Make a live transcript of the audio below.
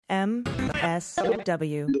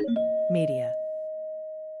MSW Media.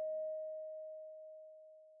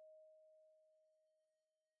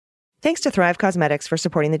 Thanks to Thrive Causemetics for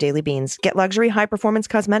supporting the Daily Beans. Get luxury, high-performance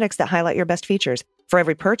cosmetics that highlight your best features. For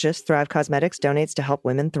every purchase, Thrive Causemetics donates to help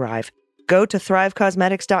women thrive. Go to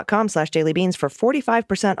thrivecosmetics.com/dailybeans for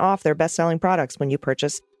 45% off their best-selling products when you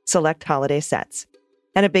purchase select holiday sets.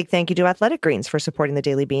 And a big thank you to Athletic Greens for supporting the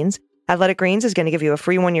Daily Beans. Athletic Greens is going to give you a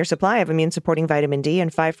free 1-year supply of immune-supporting vitamin D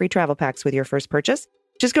and 5 free travel packs with your first purchase.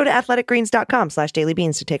 Just go to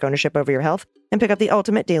athleticgreens.com/dailybeans to take ownership over your health and pick up the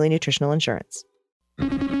ultimate daily nutritional insurance.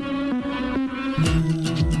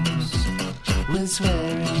 We're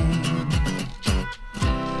swearing.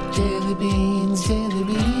 Daily Beans, Daily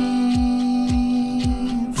Beans,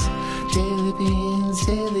 Daily Beans,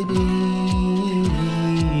 Daily Beans.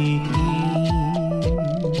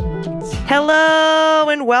 Hello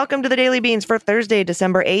and welcome to the Daily Beans for Thursday,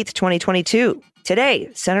 December 8th, 2022. Today,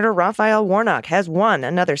 Senator Raphael Warnock has won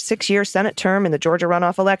another 6-year Senate term in the Georgia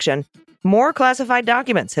runoff election. More classified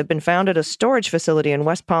documents have been found at a storage facility in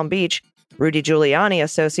West Palm Beach. Rudy Giuliani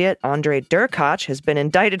associate Andre Derkach has been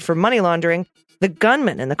indicted for money laundering. The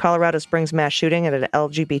gunman in the Colorado Springs mass shooting at an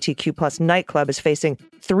LGBTQ+ nightclub is facing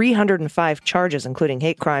 305 charges, including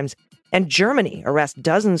hate crimes. And Germany arrests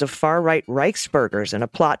dozens of far-right Reichsbürgers in a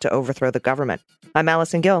plot to overthrow the government. I'm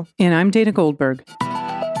Allison Gill. And I'm Dana Goldberg.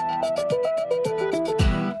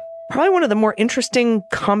 Probably one of the more interesting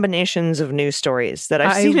combinations of news stories that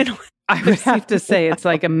I've seen. I would have to say it's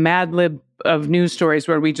like a Mad Lib of news stories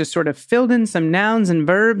where we just sort of filled in some nouns and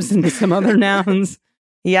verbs and some other nouns.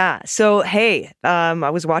 Yeah. So, hey, I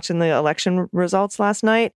was watching the election results last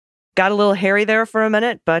night. Got a little hairy there for a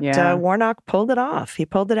minute, but Warnock pulled it off. He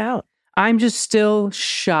pulled it out. I'm just still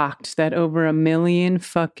shocked that over 1 million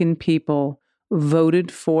fucking people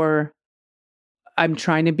voted for, I'm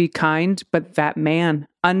trying to be kind, but that man.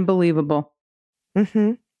 Unbelievable.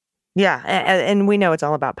 Mm-hmm. Yeah. And we know it's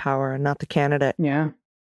all about power and not the candidate. Yeah.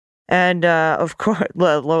 And of course,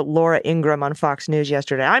 Laura Ingraham on Fox News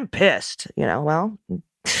yesterday. I'm pissed. Well,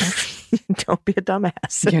 don't be a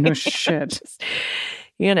dumbass. Shit.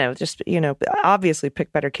 Obviously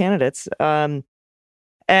pick better candidates. I'm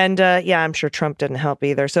sure Trump didn't help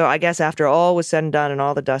either. So I guess after all was said and done and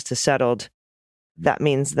all the dust has settled, that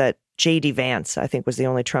means that J.D. Vance, I think, was the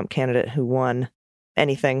only Trump candidate who won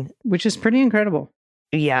anything. Which is pretty incredible.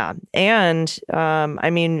 Yeah. And,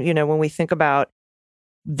 when we think about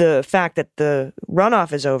the fact that the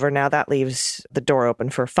runoff is over, now that leaves the door open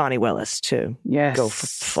for Fani Willis to go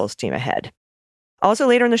full steam ahead. Also,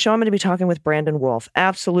 later in the show, I'm going to be talking with Brandon Wolf,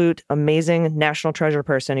 absolute amazing national treasure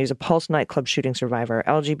person. He's a Pulse nightclub shooting survivor,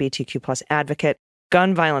 LGBTQ+ advocate,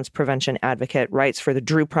 gun violence prevention advocate, writes for the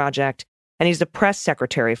Drew Project, and he's the press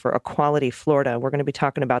secretary for Equality Florida. We're going to be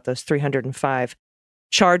talking about those 305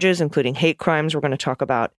 charges, including hate crimes. We're going to talk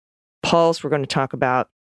about Pulse. We're going to talk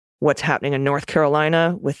about what's happening in North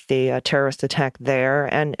Carolina with the terrorist attack there,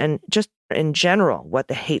 and just in general, what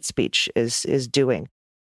the hate speech is doing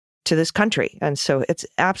to this country. And so it's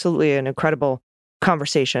absolutely an incredible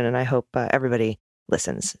conversation, and I hope everybody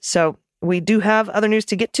listens. So we do have other news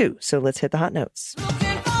to get to, so let's hit the hot notes.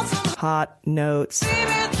 Hot notes.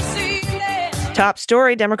 Top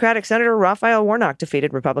story, Democratic Senator Raphael Warnock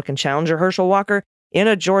defeated Republican challenger Herschel Walker in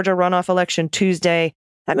a Georgia runoff election Tuesday.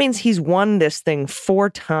 That means he's won this thing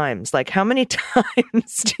 4 times. Like, how many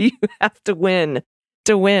times do you have to win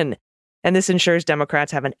to win? And this ensures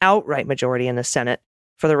Democrats have an outright majority in the Senate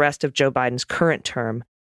for the rest of Joe Biden's current term.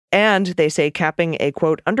 And they say capping a,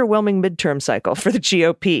 quote, underwhelming midterm cycle for the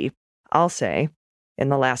GOP, I'll say, in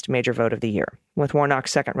the last major vote of the year. With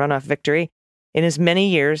Warnock's second runoff victory, in as many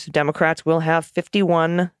years, Democrats will have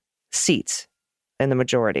 51 seats in the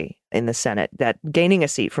majority in the Senate, that gaining a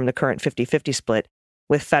seat from the current 50-50 split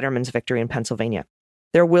with Fetterman's victory in Pennsylvania.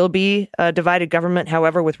 There will be a divided government,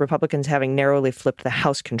 however, with Republicans having narrowly flipped the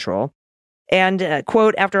House control. And,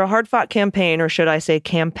 quote, after a hard-fought campaign, or should I say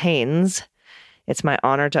campaigns, it's my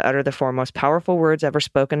honor to utter the 4 most powerful words ever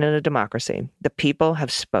spoken in a democracy. The people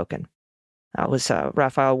have spoken. That was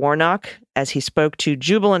Raphael Warnock as he spoke to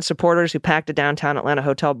jubilant supporters who packed a downtown Atlanta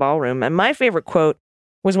hotel ballroom. And my favorite quote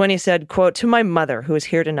was when he said, quote, to my mother who is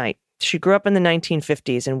here tonight. She grew up in the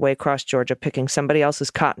 1950s in Waycross, Georgia, picking somebody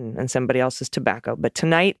else's cotton and somebody else's tobacco. But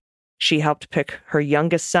tonight, she helped pick her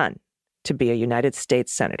youngest son to be a United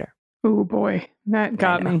States Senator. Oh, boy. That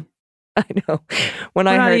got me. I know. When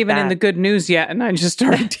We're I heard not even that, in the good news yet, and I just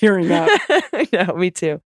started tearing up. I know, me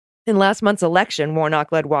too. In last month's election,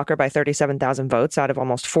 Warnock led Walker by 37,000 votes out of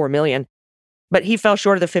almost 4 million. But he fell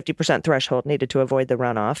short of the 50% threshold needed to avoid the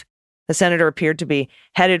runoff. The senator appeared to be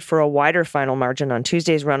headed for a wider final margin on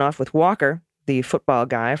Tuesday's runoff, with Walker, the football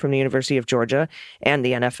guy from the University of Georgia and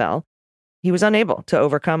the NFL. He was unable to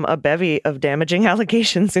overcome a bevy of damaging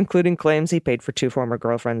allegations, including claims he paid for 2 former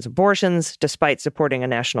girlfriends' abortions, despite supporting a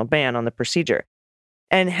national ban on the procedure.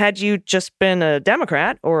 And had you just been a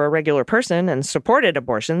Democrat or a regular person and supported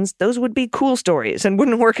abortions, those would be cool stories and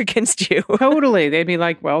wouldn't work against you. Totally. They'd be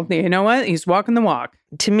like, well, you know what? He's walking the walk.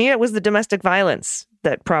 To me, it was the domestic violence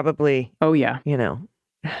that probably,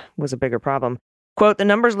 was a bigger problem. Quote, the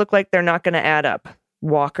numbers look like they're not going to add up.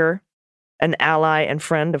 Walker, an ally and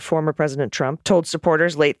friend of former President Trump, told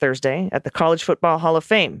supporters late Thursday at the College Football Hall of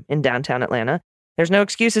Fame in downtown Atlanta, there's no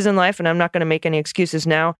excuses in life, and I'm not going to make any excuses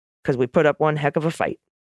now because we put up one heck of a fight.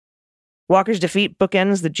 Walker's defeat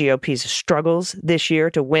bookends the GOP's struggles this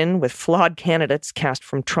year to win with flawed candidates cast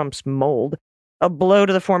from Trump's mold, a blow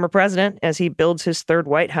to the former president as he builds his third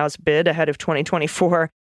White House bid ahead of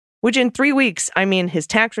 2024, which in 3 weeks, his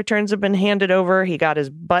tax returns have been handed over. He got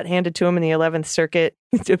his butt handed to him in the 11th Circuit.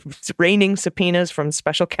 It's raining subpoenas from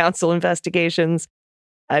special counsel investigations.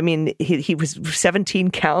 He was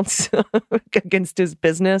 17 counts against his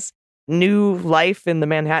business. New life in the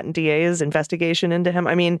Manhattan DA's investigation into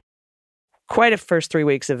him. Quite a first 3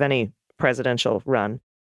 weeks of any presidential run.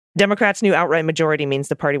 Democrats' new outright majority means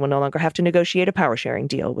the party will no longer have to negotiate a power-sharing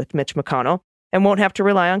deal with Mitch McConnell and won't have to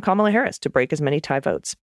rely on Kamala Harris to break as many tie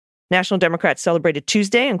votes. National Democrats celebrated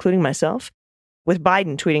Tuesday, including myself, with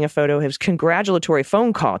Biden tweeting a photo of his congratulatory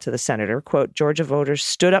phone call to the senator. Quote, Georgia voters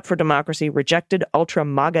stood up for democracy, rejected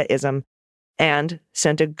ultra-MAGA-ism, and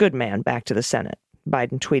sent a good man back to the Senate.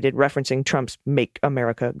 Biden tweeted, referencing Trump's Make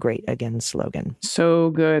America Great Again slogan.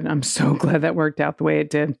 So good. I'm so glad that worked out the way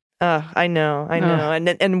it did. I know.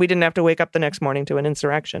 And we didn't have to wake up the next morning to an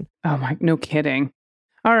insurrection. Oh my, no kidding.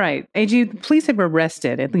 All right. AG, the police have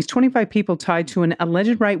arrested at least 25 people tied to an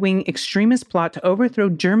alleged right-wing extremist plot to overthrow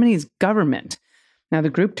Germany's government. Now,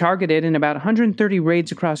 the group targeted in about 130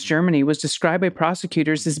 raids across Germany was described by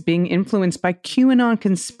prosecutors as being influenced by QAnon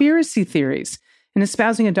conspiracy theories and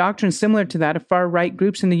espousing a doctrine similar to that of far-right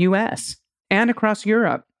groups in the U.S. and across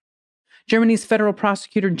Europe. Germany's federal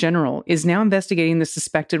prosecutor general is now investigating the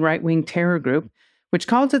suspected right-wing terror group, which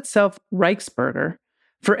calls itself Reichsbürger,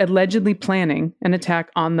 for allegedly planning an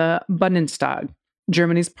attack on the Bundestag,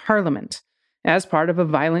 Germany's parliament, as part of a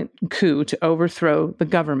violent coup to overthrow the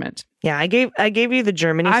government. Yeah, I gave you the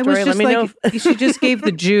Germany story. Let me know. She just gave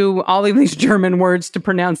the Jew all of these German words to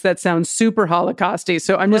pronounce that sounds super Holocausty.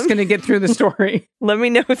 So I'm just going to get through the story. Let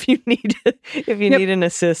me know if you need need an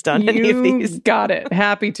assist on any of these. Got it.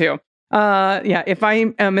 Happy to. If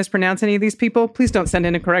I mispronounce any of these people, please don't send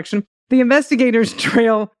in a correction. The investigators'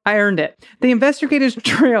 trail, I earned it. The investigators'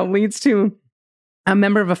 trail leads to a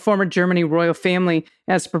member of a former Germany royal family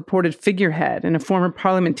as a purported figurehead and a former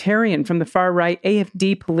parliamentarian from the far-right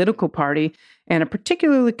AfD political party, and a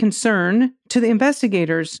particularly concern to the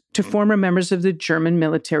investigators to former members of the German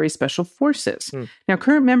military special forces. Now,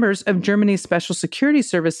 current members of Germany's special security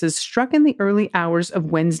services struck in the early hours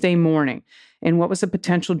of Wednesday morning in what was a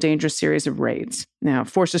potential dangerous series of raids. Now,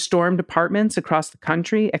 forces stormed apartments across the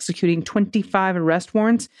country, executing 25 arrest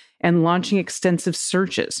warrants and launching extensive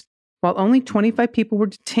searches. While only 25 people were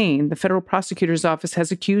detained, the federal prosecutor's office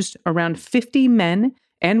has accused around 50 men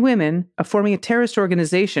and women of forming a terrorist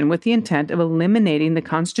organization with the intent of eliminating the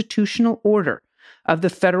constitutional order of the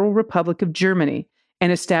Federal Republic of Germany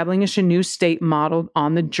and establishing a new state modeled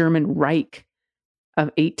on the German Reich of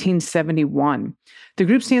 1871. The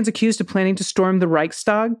group stands accused of planning to storm the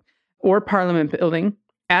Reichstag or Parliament building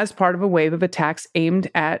as part of a wave of attacks aimed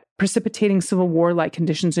at precipitating civil war-like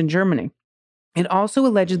conditions in Germany. It also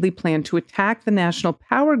allegedly planned to attack the national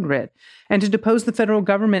power grid and to depose the federal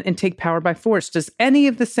government and take power by force. Does any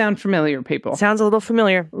of this sound familiar, people? Sounds a little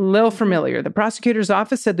familiar. Little familiar. The prosecutor's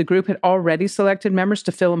office said the group had already selected members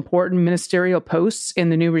to fill important ministerial posts in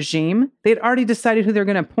the new regime. They had already decided who they're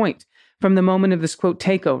going to appoint from the moment of this, quote,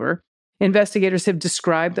 takeover. Investigators have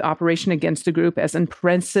described the operation against the group as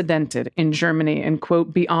unprecedented in Germany and,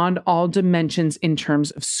 quote, beyond all dimensions in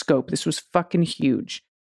terms of scope. This was fucking huge.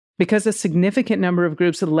 Because a significant number of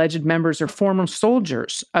groups' alleged members are former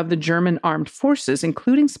soldiers of the German armed forces,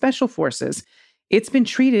 including special forces, it's been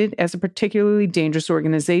treated as a particularly dangerous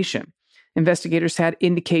organization. Investigators had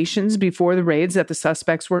indications before the raids that the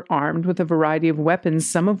suspects were armed with a variety of weapons,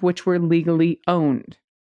 some of which were legally owned.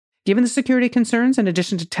 Given the security concerns, in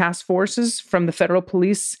addition to task forces from the Federal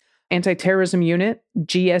Police Anti-Terrorism Unit,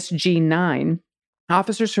 GSG-9,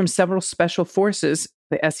 officers from several special forces,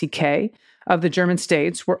 the SEK, of the German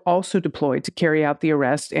states were also deployed to carry out the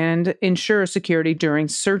arrest and ensure security during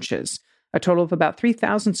searches. A total of about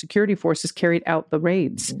 3,000 security forces carried out the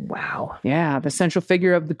raids. Wow. Yeah, the central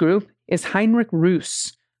figure of the group is Heinrich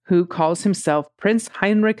Roos, who calls himself Prince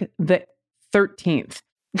Heinrich the 13th.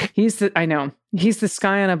 He's the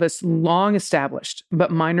scion of a long-established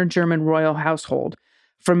but minor German royal household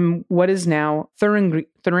from what is now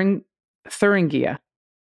Thuringia.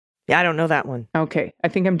 Yeah, I don't know that one. Okay, I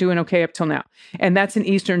think I'm doing okay up till now. And that's in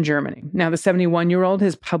Eastern Germany. Now, the 71-year-old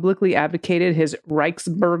has publicly advocated his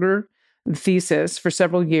Reichsbürger thesis for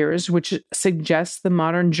several years, which suggests the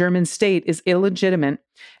modern German state is illegitimate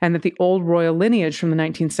and that the old royal lineage from the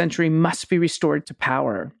 19th century must be restored to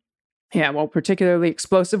power. Yeah, well, particularly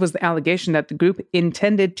explosive was the allegation that the group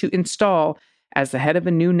intended to install as the head of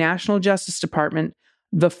a new National Justice Department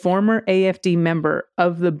the former AfD member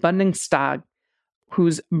of the Bundestag,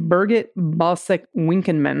 who's Birgit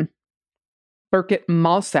Balsack-Winkelmann. Birgit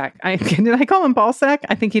Malsack. Did I call him Balsack?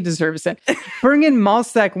 I think he deserves it. Birgit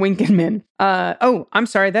Malsack-Winkelmann. I'm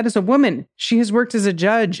sorry. That is a woman. She has worked as a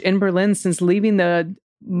judge in Berlin since leaving the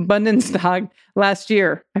Bundestag last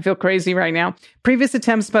year. I feel crazy right now. Previous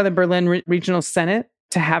attempts by the Berlin Regional Senate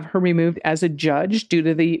to have her removed as a judge due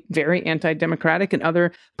to the very anti-democratic and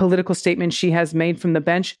other political statements she has made from the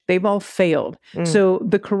bench, they've all failed. So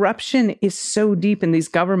the corruption is so deep in these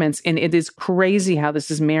governments, and it is crazy how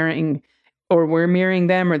this is mirroring, or we're mirroring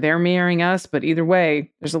them, or they're mirroring us. But either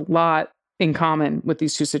way, there's a lot in common with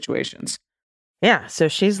these two situations. Yeah, so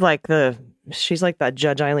she's like that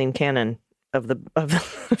Judge Eileen Cannon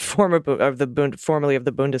formerly of the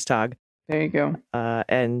Bundestag. There you go.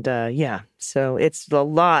 So it's a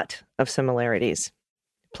lot of similarities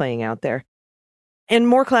playing out there. And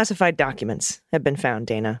more classified documents have been found,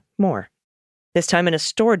 Dana. More. This time in a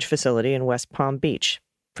storage facility in West Palm Beach.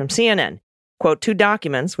 From CNN, quote, 2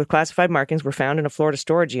 documents with classified markings were found in a Florida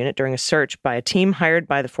storage unit during a search by a team hired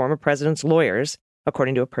by the former president's lawyers,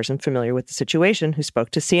 according to a person familiar with the situation who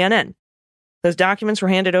spoke to CNN. Those documents were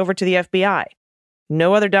handed over to the FBI.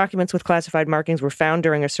 No other documents with classified markings were found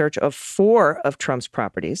during a search of 4 of Trump's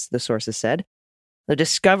properties, the sources said. The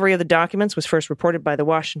discovery of the documents was first reported by the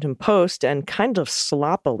Washington Post, and kind of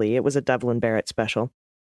sloppily, it was a Devlin Barrett special.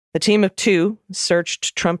 The team of 2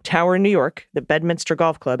 searched Trump Tower in New York, the Bedminster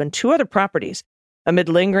Golf Club, and 2 other properties, amid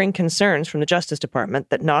lingering concerns from the Justice Department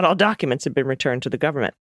that not all documents had been returned to the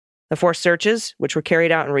government. The 4 searches, which were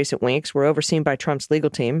carried out in recent weeks, were overseen by Trump's legal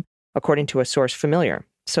team, according to a source familiar.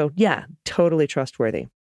 So, yeah, totally trustworthy.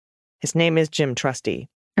 His name is Jim Trusty.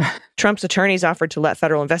 Trump's attorneys offered to let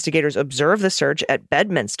federal investigators observe the search at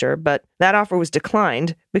Bedminster, but that offer was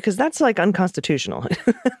declined because that's unconstitutional.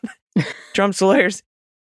 Trump's lawyers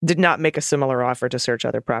did not make a similar offer to search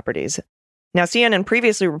other properties. Now, CNN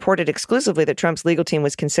previously reported exclusively that Trump's legal team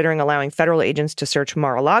was considering allowing federal agents to search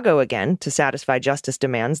Mar-a-Lago again to satisfy justice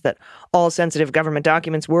demands that all sensitive government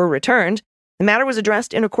documents were returned. The matter was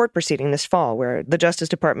addressed in a court proceeding this fall, where the Justice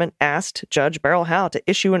Department asked Judge Beryl Howell to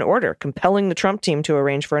issue an order compelling the Trump team to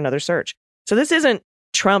arrange for another search. So this isn't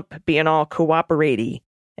Trump being all cooperating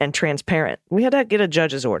and transparent. We had to get a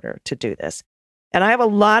judge's order to do this. And I have a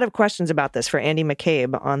lot of questions about this for Andy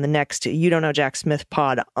McCabe on the next You Don't Know Jack Smith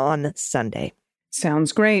pod on Sunday.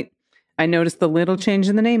 Sounds great. I noticed the little change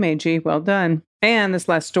in the name, AG. Well done. And this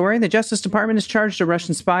last story, the Justice Department has charged a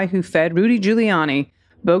Russian spy who fed Rudy Giuliani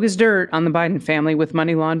bogus dirt on the Biden family with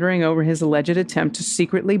money laundering over his alleged attempt to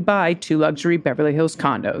secretly buy 2 luxury Beverly Hills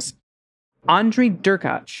condos. Andriy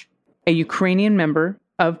Derkach, a Ukrainian member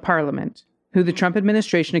of parliament, who the Trump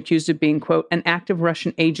administration accused of being, quote, an active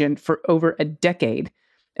Russian agent for over a decade,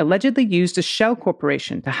 allegedly used a shell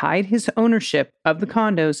corporation to hide his ownership of the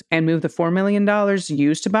condos and move the $4 million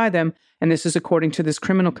used to buy them, and this is according to this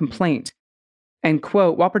criminal complaint. And,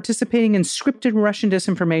 quote, while participating in scripted Russian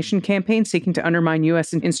disinformation campaigns seeking to undermine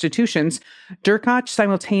U.S. institutions, Derkach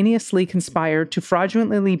simultaneously conspired to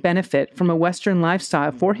fraudulently benefit from a Western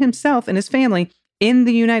lifestyle for himself and his family in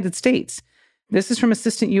the United States. This is from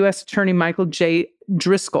Assistant U.S. Attorney Michael J.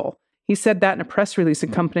 Driscoll. He said that in a press release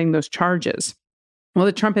accompanying those charges. Well,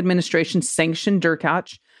 the Trump administration sanctioned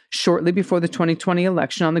Derkach shortly before the 2020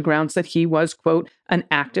 election on the grounds that he was, quote, an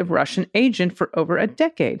active Russian agent for over a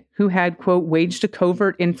decade who had, quote, waged a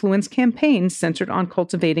covert influence campaign centered on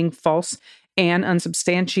cultivating false and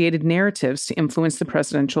unsubstantiated narratives to influence the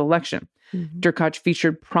presidential election. Derkach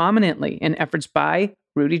featured prominently in efforts by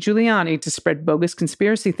Rudy Giuliani to spread bogus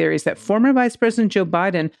conspiracy theories that former Vice President Joe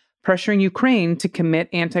Biden pressuring Ukraine to commit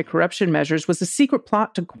anti-corruption measures was a secret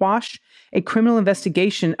plot to quash a criminal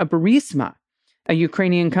investigation of Burisma, a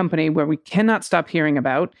Ukrainian company where we cannot stop hearing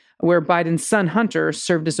about, where Biden's son Hunter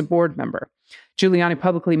served as a board member. Giuliani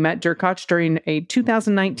publicly met Derkach during a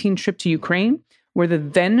 2019 trip to Ukraine, where the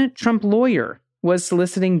then Trump lawyer was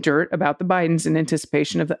soliciting dirt about the Bidens in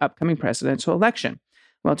anticipation of the upcoming presidential election.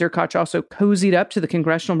 Well, Derkach also cozied up to the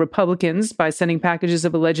congressional Republicans by sending packages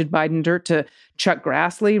of alleged Biden dirt to Chuck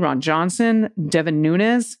Grassley, Ron Johnson, Devin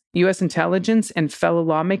Nunes. U.S. intelligence and fellow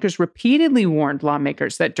lawmakers repeatedly warned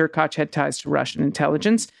lawmakers that Derkach had ties to Russian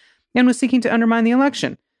intelligence and was seeking to undermine the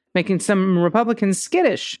election, making some Republicans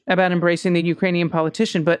skittish about embracing the Ukrainian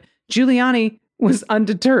politician. But Giuliani was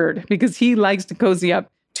undeterred because he likes to cozy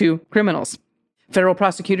up to criminals. Federal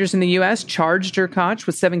prosecutors in the U.S. charged Derkach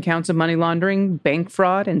with 7 counts of money laundering, bank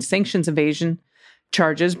fraud, and sanctions evasion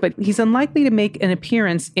charges, but he's unlikely to make an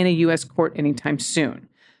appearance in a U.S. court anytime soon.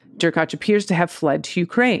 Derkach appears to have fled to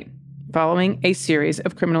Ukraine, following a series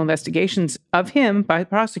of criminal investigations of him by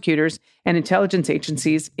prosecutors and intelligence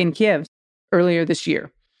agencies in Kiev earlier this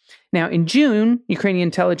year. Now, in June, Ukrainian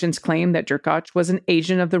intelligence claimed that Derkach was an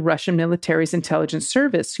agent of the Russian military's intelligence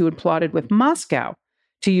service who had plotted with Moscow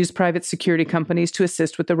to use private security companies to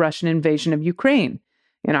assist with the Russian invasion of Ukraine.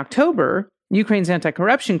 In October, Ukraine's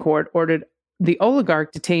anti-corruption court ordered the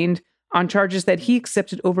oligarch detained on charges that he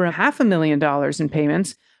accepted over $500,000 in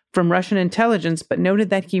payments from Russian intelligence, but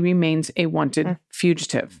noted that he remains a wanted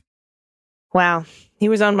fugitive. Wow. He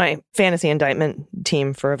was on my fantasy indictment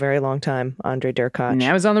team for a very long time, Andrei Derkach.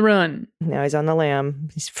 Now he's on the run. Now he's on the lam.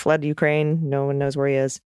 He's fled Ukraine. No one knows where he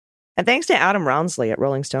is. And thanks to Adam Rounsley at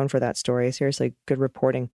Rolling Stone for that story. Seriously, good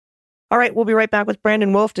reporting. All right, we'll be right back with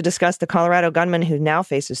Brandon Wolf to discuss the Colorado gunman who now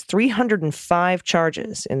faces 305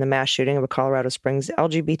 charges in the mass shooting of a Colorado Springs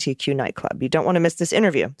LGBTQ nightclub. You don't want to miss this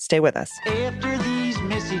interview. Stay with us. After these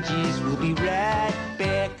messages, we'll be right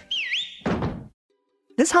back.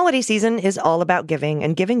 This holiday season is all about giving,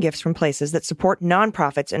 and giving gifts from places that support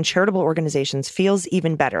nonprofits and charitable organizations feels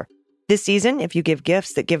even better. This season, if you give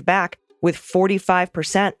gifts that give back, with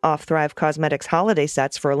 45% off Thrive Causemetics holiday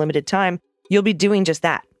sets for a limited time, you'll be doing just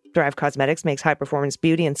that. Thrive Causemetics makes high-performance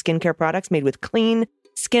beauty and skincare products made with clean,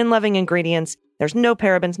 skin-loving ingredients. There's no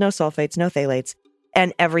parabens, no sulfates, no phthalates,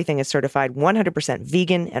 and everything is certified 100%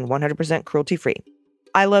 vegan and 100% cruelty-free.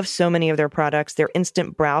 I love so many of their products. Their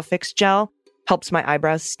Instant Brow Fix Gel helps my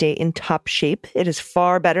eyebrows stay in top shape. It is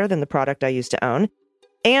far better than the product I used to own.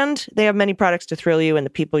 And they have many products to thrill you and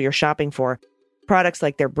the people you're shopping for. Products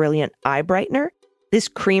like their Brilliant Eye Brightener. This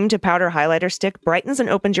cream to powder highlighter stick brightens and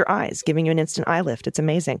opens your eyes, giving you an instant eye lift. It's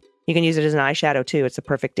amazing. You can use it as an eyeshadow too. It's the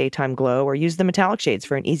perfect daytime glow, or use the metallic shades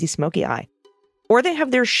for an easy smoky eye. Or they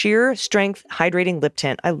have their Sheer Strength Hydrating Lip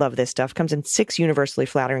Tint. I love this stuff. Comes in 6 universally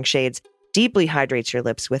flattering shades. Deeply hydrates your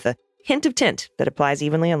lips with a hint of tint that applies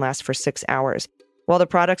evenly and lasts for 6 hours. While the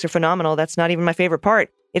products are phenomenal, that's not even my favorite part.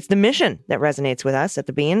 It's the mission that resonates with us at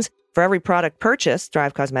The Beans. For every product purchased,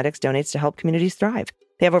 Thrive Causemetics donates to help communities thrive.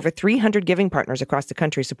 They have over 300 giving partners across the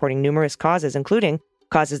country supporting numerous causes, including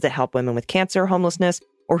causes that help women with cancer, homelessness,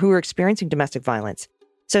 or who are experiencing domestic violence.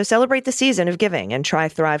 So celebrate the season of giving and try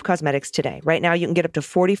Thrive Causemetics today. Right now, you can get up to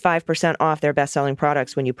 45% off their best-selling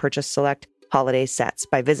products when you purchase select holiday sets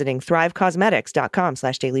by visiting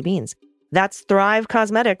thrivecausemetics.com/dailybeans. That's Thrive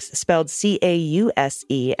Causemetics, spelled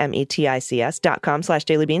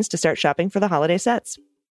CAUSEMETICS.com/dailybeans to start shopping for the holiday sets.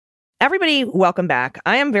 Everybody, welcome back.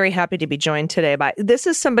 I am very happy to be joined today by, this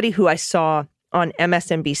is somebody who I saw on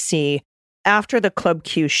MSNBC after the Club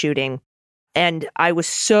Q shooting, and I was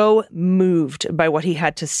so moved by what he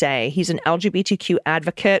had to say. He's an LGBTQ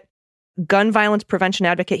advocate, gun violence prevention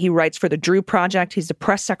advocate. He writes for the Drew Project. He's the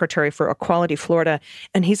press secretary for Equality Florida,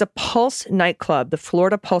 and he's a Pulse nightclub, the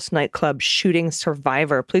Florida Pulse nightclub shooting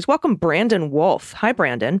survivor. Please welcome Brandon Wolf. Hi,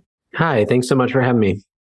 Brandon. Hi, thanks so much for having me.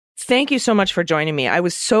 Thank you so much for joining me. I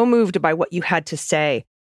was so moved by what you had to say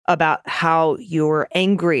about how you're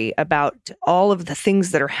angry about all of the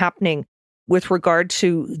things that are happening with regard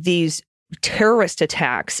to these terrorist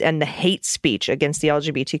attacks and the hate speech against the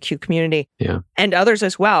LGBTQ community and others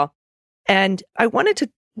as well. And I wanted to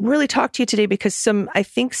really talk to you today because I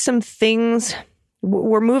think some things,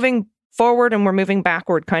 we're moving forward and we're moving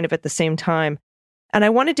backward kind of at the same time. And I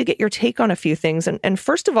wanted to get your take on a few things. And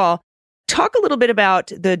first of all, talk a little bit about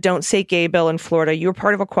the Don't Say Gay bill in Florida. You're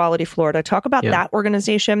part of Equality Florida. Talk about that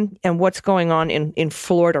organization and what's going on in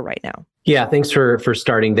Florida right now. Yeah, thanks for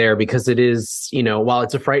starting there, because it is, while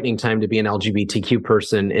it's a frightening time to be an LGBTQ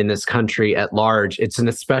person in this country at large, it's an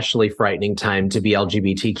especially frightening time to be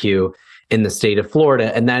LGBTQ in the state of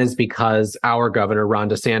Florida. And that is because our governor, Ron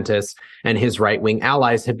DeSantis, and his right-wing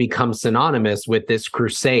allies have become synonymous with this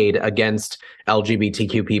crusade against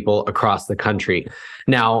LGBTQ people across the country.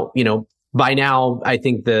 Now, by now, I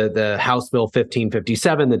think the House Bill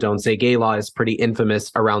 1557, the Don't Say Gay law, is pretty infamous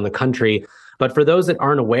around the country. But for those that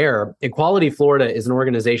aren't aware, Equality Florida is an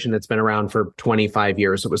organization that's been around for 25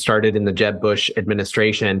 years. It was started in the Jeb Bush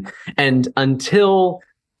administration. And until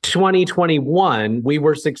 2021, we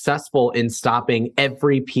were successful in stopping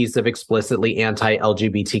every piece of explicitly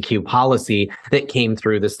anti-LGBTQ policy that came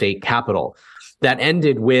through the state capitol. That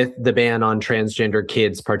ended with the ban on transgender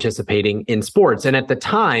kids participating in sports. And at the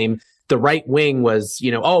time, the right wing was,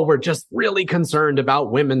 oh, we're just really concerned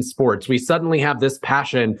about women's sports. We suddenly have this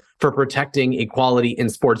passion for protecting equality in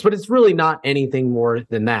sports, but it's really not anything more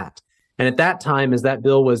than that. And at that time, as that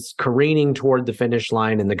bill was careening toward the finish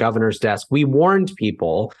line in the governor's desk, we warned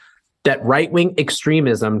people that right-wing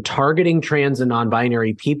extremism targeting trans and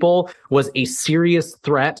non-binary people was a serious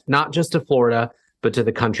threat, not just to Florida, but to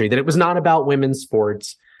the country, that it was not about women's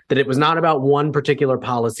sports, that it was not about one particular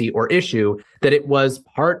policy or issue, that it was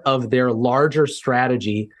part of their larger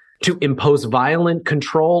strategy to impose violent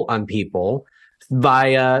control on people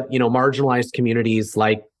via, marginalized communities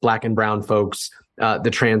like Black and brown folks,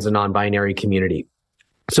 the trans and non-binary community.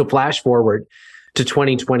 So flash forward to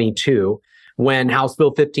 2022, when House Bill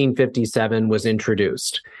 1557 was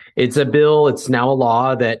introduced. It's a bill, it's now a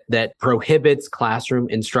law that prohibits classroom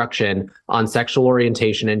instruction on sexual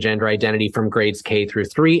orientation and gender identity from grades K through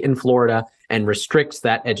 3 in Florida and restricts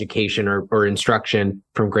that education or instruction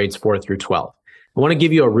from grades 4 through 12. I want to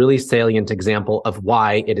give you a really salient example of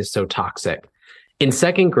why it is so toxic. In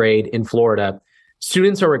second grade in Florida,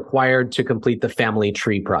 students are required to complete the family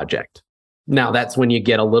tree project. Now, that's when you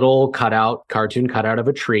get a little cartoon cutout of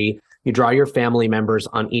a tree. You draw your family members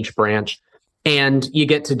on each branch, and you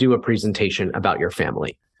get to do a presentation about your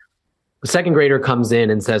family. The second grader comes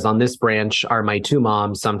in and says, on this branch are my 2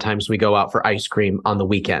 moms. Sometimes we go out for ice cream on the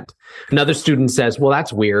weekend. Another student says, well,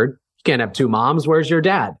 that's weird. You can't have 2 moms. Where's your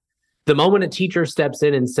dad? The moment a teacher steps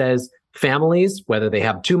in and says, families, whether they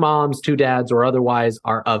have 2 moms, 2 dads, or otherwise,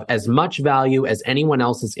 are of as much value as anyone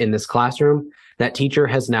else's in this classroom, that teacher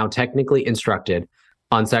has now technically instructed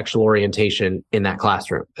on sexual orientation in that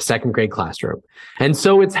classroom, a second grade classroom. And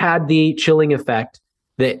so it's had the chilling effect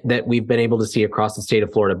that we've been able to see across the state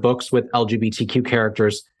of Florida. Books with LGBTQ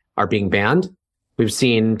characters are being banned. We've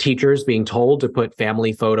seen teachers being told to put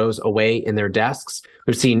family photos away in their desks.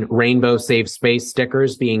 We've seen rainbow safe space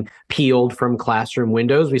stickers being peeled from classroom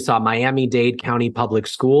windows. We saw Miami-Dade County Public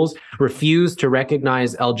Schools refuse to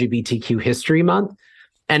recognize LGBTQ History Month.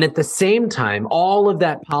 And at the same time, all of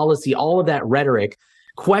that policy, all of that rhetoric,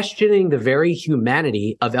 questioning the very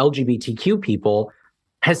humanity of LGBTQ people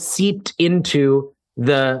has seeped into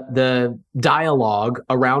the dialogue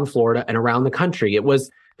around Florida and around the country. It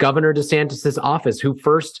was Governor DeSantis's office who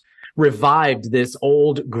first revived this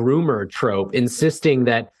old groomer trope, insisting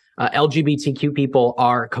that LGBTQ people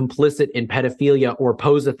are complicit in pedophilia or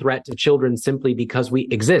pose a threat to children simply because we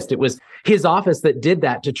exist. It was his office that did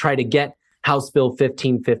that to try to get House Bill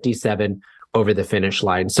 1557 over the finish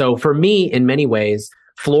line. So for me, in many ways,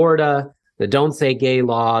 Florida, the Don't Say Gay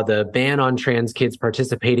law, the ban on trans kids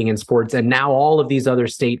participating in sports, and now all of these other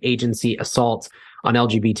state agency assaults on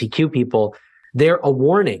LGBTQ people, they're a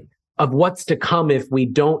warning of what's to come if we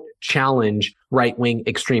don't challenge right-wing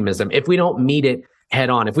extremism, if we don't meet it head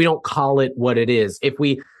on, if we don't call it what it is, if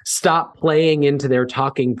we stop playing into their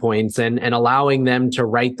talking points and allowing them to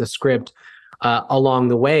write the script along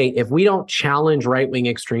the way. If we don't challenge right-wing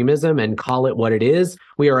extremism and call it what it is,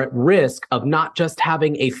 we are at risk of not just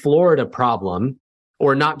having a Florida problem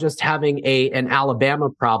or not just having an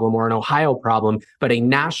Alabama problem or an Ohio problem, but a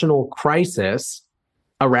national crisis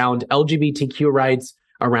around LGBTQ rights,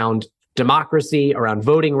 around democracy, around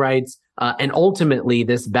voting rights, and ultimately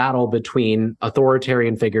this battle between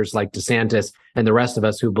authoritarian figures like DeSantis and the rest of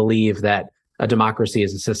us who believe that a democracy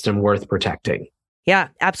is a system worth protecting. Yeah,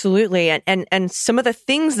 absolutely. And some of the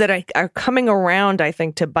things that are coming around, I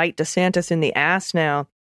think, to bite DeSantis in the ass now,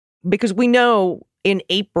 because we know in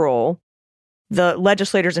April, the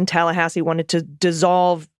legislators in Tallahassee wanted to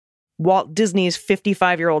dissolve Walt Disney's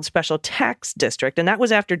 55-year-old special tax district. And that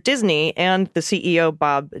was after Disney and the CEO,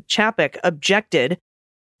 Bob Chapek, objected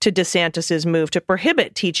to DeSantis's move to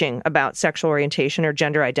prohibit teaching about sexual orientation or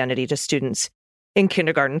gender identity to students in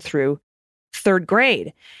kindergarten through 3rd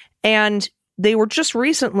grade. And they were just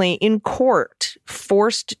recently in court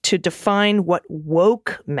forced to define what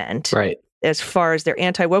woke meant, right, as far as their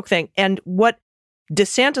anti-woke thing. And what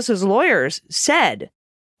DeSantis's lawyers said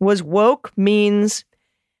was woke means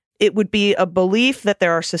it would be a belief that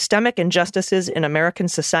there are systemic injustices in American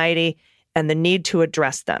society and the need to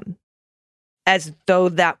address them, as though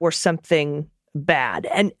that were something bad.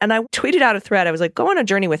 And I tweeted out a thread. I was like, go on a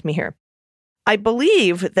journey with me here. I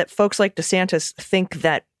believe that folks like DeSantis think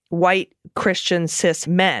that white Christian cis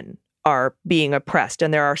men are being oppressed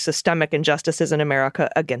and there are systemic injustices in America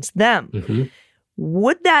against them. Mm-hmm.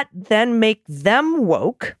 Would that then make them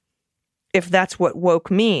woke, if that's what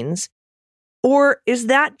woke means? Or is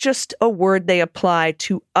that just a word they apply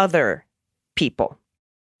to other people?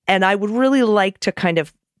 And I would really like to kind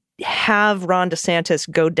of have Ron DeSantis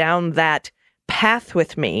go down that path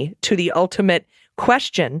with me to the ultimate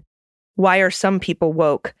question: why are some people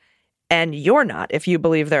woke and you're not, if you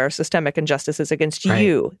believe there are systemic injustices against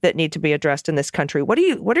you that need to be addressed in this country? What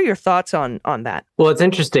are your thoughts on that? Well, it's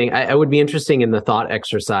interesting. I would be interested in the thought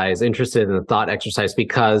exercise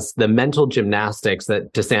because the mental gymnastics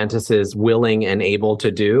that DeSantis is willing and able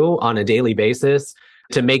to do on a daily basis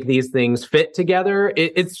to make these things fit together,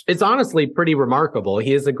 it's honestly pretty remarkable.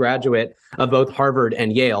 He is a graduate of both Harvard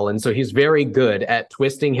and Yale, and so he's very good at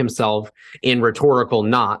twisting himself in rhetorical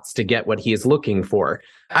knots to get what he is looking for.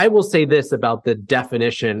 I will say this about the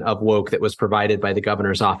definition of woke that was provided by the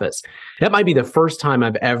governor's office. That might be the first time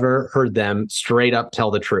I've ever heard them straight up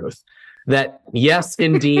tell the truth. That yes,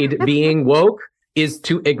 indeed, being woke is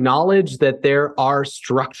to acknowledge that there are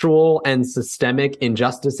structural and systemic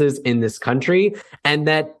injustices in this country, and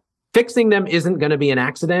that fixing them isn't going to be an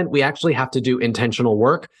accident. We actually have to do intentional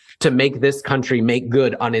work to make this country make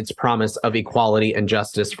good on its promise of equality and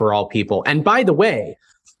justice for all people. And by the way,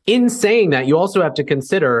 in saying that, you also have to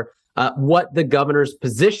consider what the governor's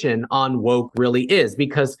position on woke really is,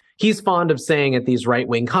 because he's fond of saying at these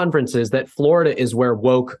right-wing conferences that Florida is where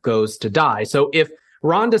woke goes to die. So if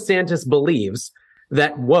Ron DeSantis believes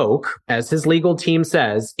that woke, as his legal team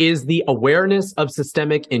says, is the awareness of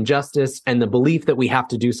systemic injustice and the belief that we have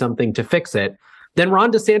to do something to fix it, then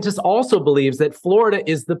Ron DeSantis also believes that Florida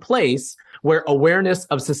is the place where awareness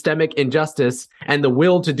of systemic injustice and the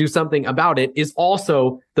will to do something about it is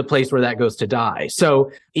also the place where that goes to die.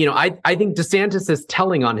 So, I think DeSantis is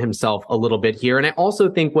telling on himself a little bit here. And I also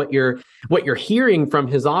think what you're hearing from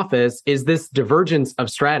his office is this divergence of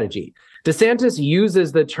strategy. DeSantis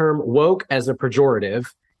uses the term woke as a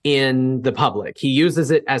pejorative in the public. He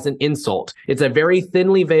uses it as an insult. It's a very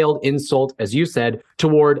thinly veiled insult, as you said,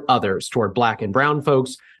 toward others, toward Black and brown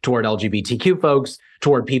folks, toward LGBTQ folks,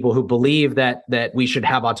 toward people who believe that we should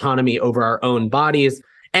have autonomy over our own bodies.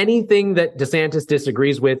 Anything that DeSantis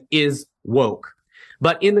disagrees with is woke.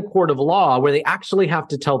 But in the court of law, where they actually have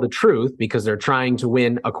to tell the truth because they're trying to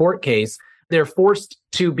win a court case, they're forced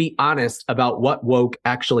to be honest about what woke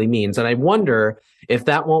actually means. And I wonder if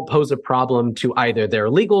that won't pose a problem to either their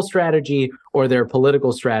legal strategy or their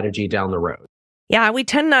political strategy down the road. Yeah, we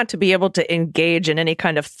tend not to be able to engage in any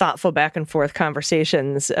kind of thoughtful back and forth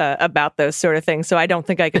conversations about those sort of things. So I don't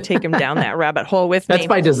think I could take him down that rabbit hole with me. That's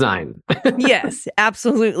by design. Yes,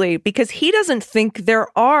 absolutely. Because he doesn't think there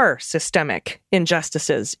are systemic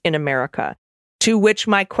injustices in America. To which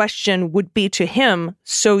my question would be to him,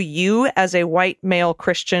 so you as a white male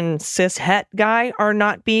Christian cis het guy are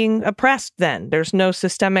not being oppressed then? There's no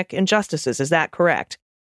systemic injustices. Is that correct?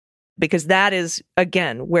 Because that is,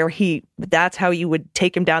 again, where that's how you would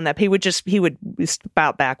take him down that. He would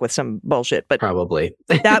spout back with some bullshit. But probably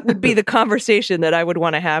that would be the conversation that I would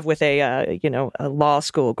want to have with a law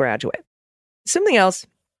school graduate. Something else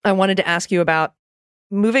I wanted to ask you about,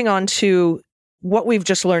 moving on to what we've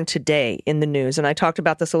just learned today in the news, and I talked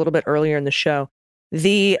about this a little bit earlier in the show,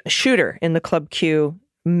 the shooter in the Club Q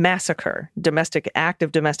massacre, act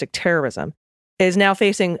of domestic terrorism, is now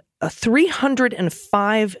facing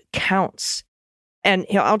 305 counts. And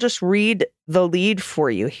I'll just read the lead for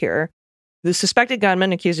you here. The suspected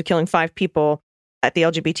gunman accused of killing 5 people at the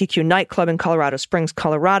LGBTQ nightclub in Colorado Springs,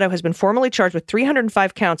 Colorado, has been formally charged with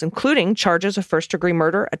 305 counts, including charges of first-degree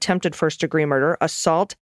murder, attempted first-degree murder,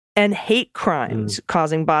 assault, and hate crimes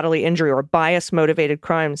causing bodily injury, or bias-motivated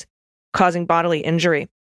crimes causing bodily injury.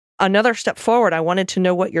 Another step forward, I wanted to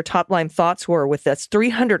know what your top-line thoughts were with this.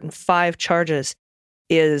 305 charges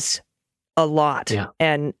is a lot. Yeah.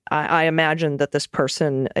 And I imagine that this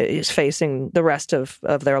person is facing the rest of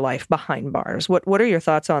their life behind bars. What are your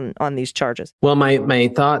thoughts on these charges? Well,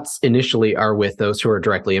 my thoughts initially are with those who are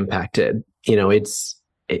directly impacted.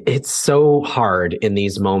 It's so hard in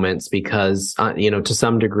these moments because, to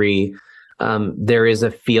some degree, there is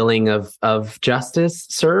a feeling of justice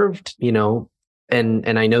served,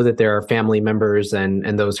 and I know that there are family members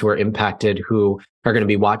and those who are impacted who are going to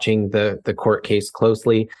be watching the court case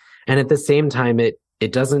closely. And at the same time, it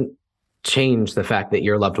doesn't change the fact that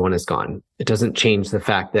your loved one is gone. It doesn't change the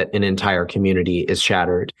fact that an entire community is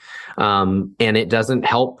shattered. And it doesn't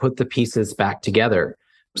help put the pieces back together.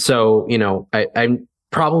 So, I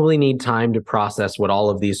probably need time to process what all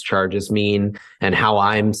of these charges mean and how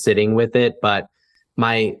I'm sitting with it. But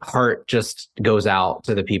my heart just goes out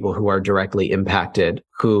to the people who are directly impacted,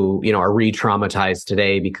 who, are re-traumatized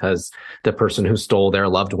today because the person who stole their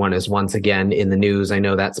loved one is once again in the news. I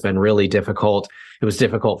know that's been really difficult. It was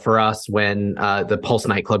difficult for us when the Pulse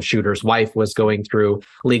nightclub shooter's wife was going through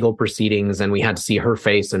legal proceedings and we had to see her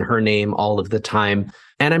face and her name all of the time.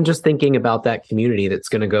 And I'm just thinking about that community that's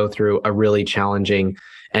going to go through a really challenging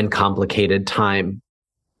and complicated time,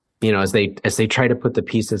 as they try to put the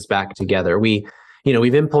pieces back together. We've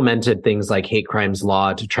implemented things like hate crimes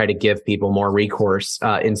law to try to give people more recourse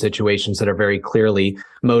in situations that are very clearly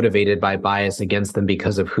motivated by bias against them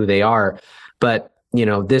because of who they are. But,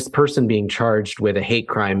 this person being charged with a hate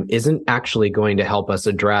crime isn't actually going to help us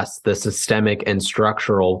address the systemic and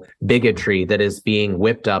structural bigotry that is being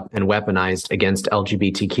whipped up and weaponized against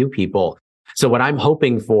LGBTQ people. So what I'm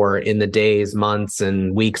hoping for in the days, months,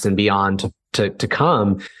 and weeks and beyond to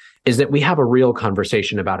come is that we have a real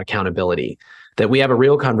conversation about accountability, that we have a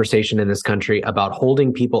real conversation in this country about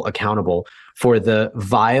holding people accountable for the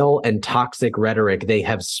vile and toxic rhetoric they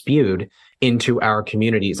have spewed into our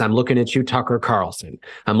communities. I'm looking at you, Tucker Carlson.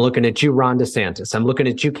 I'm looking at you, Ron DeSantis. I'm looking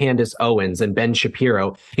at you, Candace Owens and Ben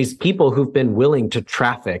Shapiro. These people who've been willing to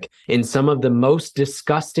traffic in some of the most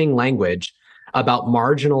disgusting language about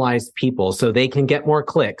marginalized people so they can get more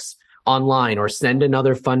clicks online or send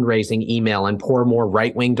another fundraising email and pour more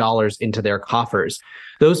right-wing dollars into their coffers.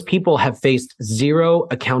 Those people have faced zero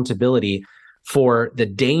accountability for the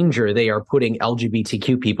danger they are putting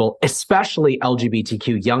LGBTQ people, especially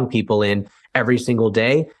LGBTQ young people, in every single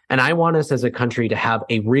day. And I want us as a country to have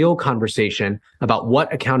a real conversation about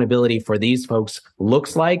what accountability for these folks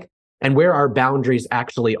looks like and where our boundaries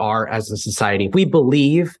actually are as a society. If we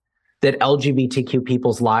believe that LGBTQ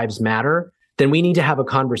people's lives matter, then we need to have a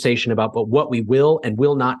conversation about what we will and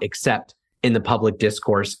will not accept in the public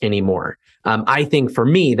discourse anymore. I think for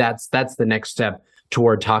me, that's the next step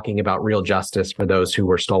toward talking about real justice for those who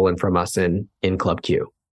were stolen from us in Club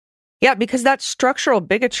Q. Yeah, because that structural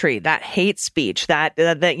bigotry, that hate speech, that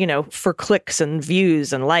for clicks and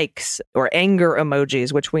views and likes or anger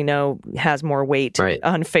emojis, which we know has more weight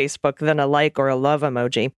on Facebook than a like or a love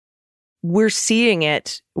emoji. We're seeing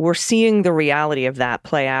it. We're seeing the reality of that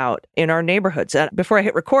play out in our neighborhoods. Before I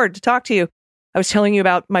hit record to talk to you, I was telling you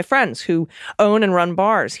about my friends who own and run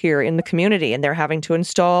bars here in the community, and they're having to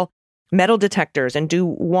install metal detectors and do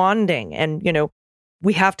wanding. And,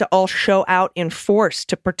 we have to all show out in force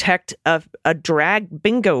to protect a drag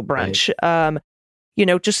bingo brunch.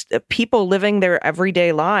 Right. Just people living their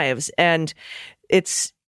everyday lives. And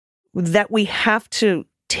it's that we have to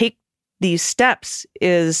take these steps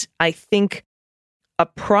is, I think, a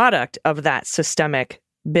product of that systemic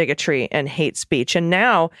bigotry and hate speech. And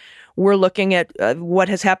now we're looking at what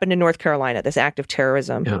has happened in North Carolina, this act of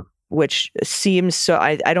terrorism, which seems so.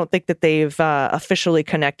 I don't think that they've officially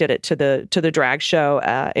connected it to the drag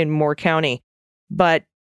show in Moore County, but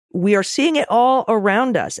we are seeing it all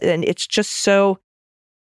around us, and it's just so.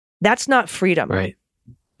 That's not freedom, right?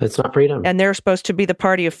 That's not freedom. And they're supposed to be the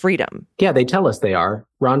party of freedom. Yeah, they tell us they are.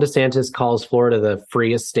 Ron DeSantis calls Florida the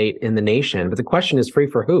freest state in the nation. But the question is, free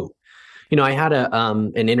for who? I had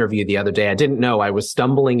an interview the other day. I didn't know I was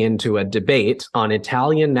stumbling into a debate on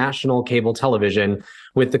Italian national cable television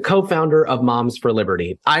with the co-founder of Moms for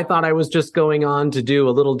Liberty. I thought I was just going on to do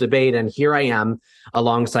a little debate, and here I am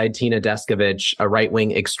alongside Tina Descovich, a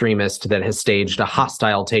right-wing extremist that has staged a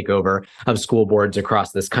hostile takeover of school boards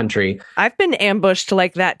across this country. I've been ambushed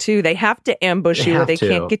like that too. They have to ambush you or they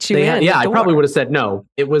can't get you in. I probably would have said no.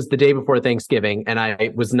 It was the day before Thanksgiving, and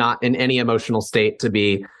I was not in any emotional state to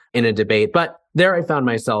be in a debate. But there I found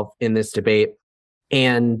myself in this debate,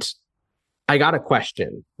 and I got a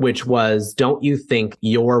question, which was, don't you think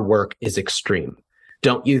your work is extreme?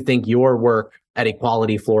 Don't you think your work at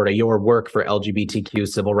Equality Florida, your work for LGBTQ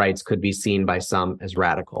civil rights could be seen by some as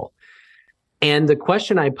radical? And the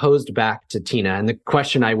question I posed back to Tina, and the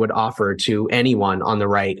question I would offer to anyone on the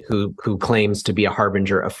right who claims to be a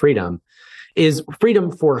harbinger of freedom, is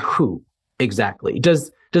freedom for who exactly?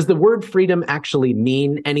 Does the word freedom actually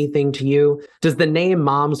mean anything to you? Does the name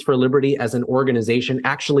Moms for Liberty as an organization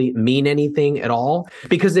actually mean anything at all?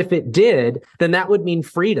 Because if it did, then that would mean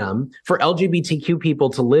freedom for LGBTQ people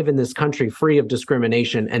to live in this country free of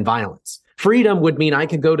discrimination and violence. Freedom would mean I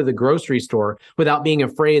could go to the grocery store without being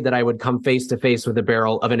afraid that I would come face to face with a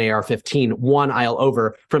barrel of an AR-15 one aisle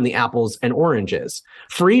over from the apples and oranges.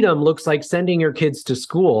 Freedom looks like sending your kids to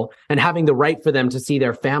school and having the right for them to see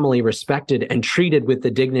their family respected and treated with the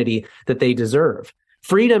dignity that they deserve.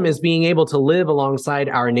 Freedom is being able to live alongside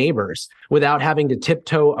our neighbors without having to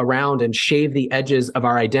tiptoe around and shave the edges of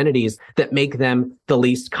our identities that make them the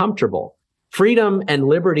least comfortable. Freedom and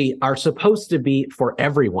liberty are supposed to be for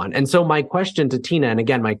everyone. And so my question to Tina, and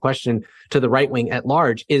again, my question to the right wing at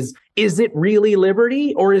large is it really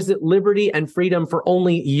liberty, or is it liberty and freedom for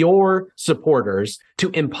only your supporters to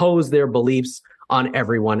impose their beliefs on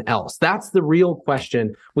everyone else? That's the real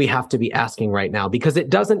question we have to be asking right now, because it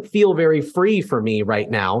doesn't feel very free for me right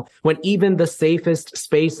now when even the safest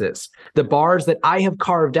spaces, the bars that I have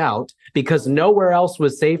carved out because nowhere else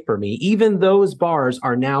was safe for me, even those bars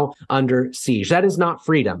are now under siege. That is not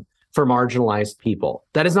freedom for marginalized people.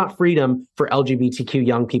 That is not freedom for LGBTQ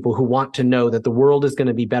young people who want to know that the world is going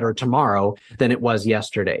to be better tomorrow than it was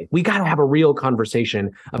yesterday. We got to have a real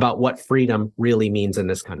conversation about what freedom really means in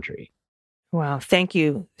this country. Wow. Thank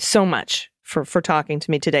you so much for talking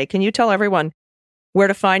to me today. Can you tell everyone where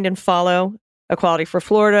to find and follow Equality for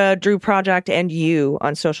Florida, Drew Project, and you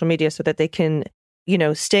on social media so that they can,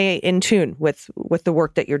 stay in tune with the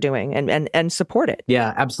work that you're doing and support it?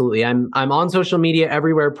 Yeah, absolutely. I'm on social media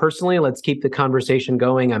everywhere personally. Let's keep the conversation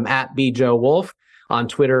going. I'm at BJoeWolf on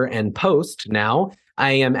Twitter and Post now.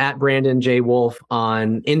 I am at Brandon J. Wolf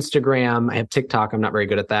on Instagram. I have TikTok. I'm not very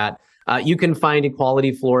good at that. You can find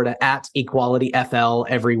Equality Florida at Equality FL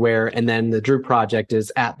everywhere. And then the Drew Project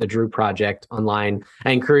is at the Drew Project online.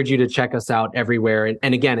 I encourage you to check us out everywhere.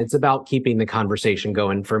 And again, it's about keeping the conversation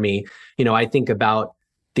going for me. I think about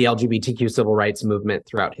the LGBTQ civil rights movement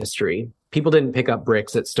throughout history. People didn't pick up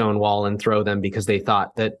bricks at Stonewall and throw them because they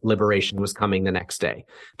thought that liberation was coming the next day.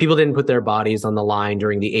 People didn't put their bodies on the line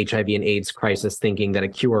during the HIV and AIDS crisis thinking that a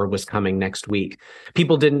cure was coming next week.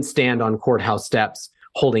 People didn't stand on courthouse steps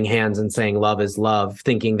holding hands and saying love is love,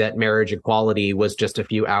 thinking that marriage equality was just a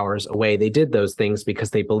few hours away. They did those things because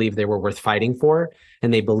they believed they were worth fighting for,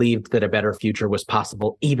 and they believed that a better future was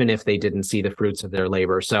possible, even if they didn't see the fruits of their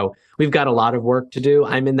labor. So we've got a lot of work to do.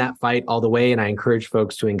 I'm in that fight all the way, and I encourage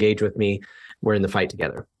folks to engage with me. We're in the fight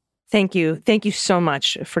together. Thank you. Thank you so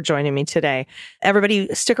much for joining me today.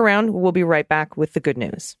 Everybody, stick around. We'll be right back with the good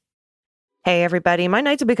news. Hey, everybody. My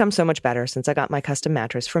nights have become so much better since I got my custom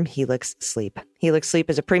mattress from Helix Sleep. Helix Sleep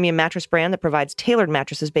is a premium mattress brand that provides tailored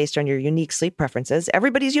mattresses based on your unique sleep preferences.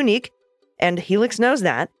 Everybody's unique, and Helix knows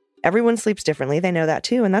that. Everyone sleeps differently. They know that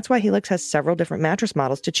too, and that's why Helix has several different mattress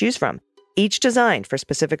models to choose from, each designed for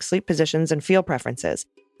specific sleep positions and feel preferences.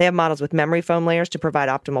 They have models with memory foam layers to provide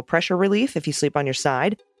optimal pressure relief if you sleep on your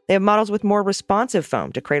side. They have models with more responsive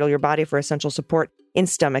foam to cradle your body for essential support in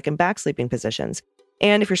stomach and back sleeping positions.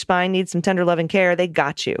 And if your spine needs some tender love and care, they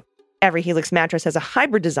got you. Every Helix mattress has a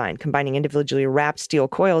hybrid design, combining individually wrapped steel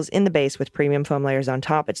coils in the base with premium foam layers on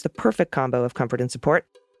top. It's the perfect combo of comfort and support.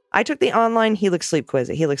 I took the online Helix Sleep quiz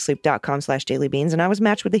at helixsleep.com/dailybeans, and I was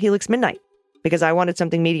matched with the Helix Midnight because I wanted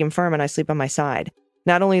something medium firm and I sleep on my side.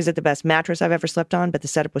 Not only is it the best mattress I've ever slept on, but the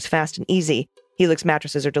setup was fast and easy. Helix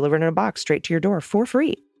mattresses are delivered in a box straight to your door for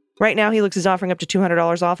free. Right now, Helix is offering up to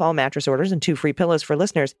 $200 off all mattress orders and 2 free pillows for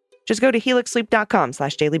listeners. Just go to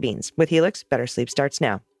helixsleep.com/dailybeans. With Helix, better sleep starts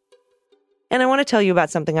now. And I want to tell you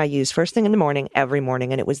about something I use first thing in the morning, every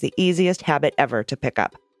morning, and it was the easiest habit ever to pick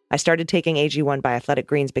up. I started taking AG1 by Athletic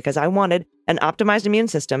Greens because I wanted an optimized immune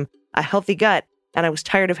system, a healthy gut, and I was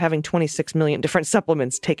tired of having 26 million different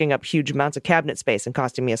supplements taking up huge amounts of cabinet space and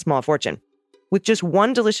costing me a small fortune. With just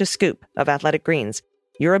one delicious scoop of Athletic Greens,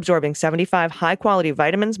 you're absorbing 75 high-quality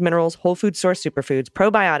vitamins, minerals, whole food source superfoods,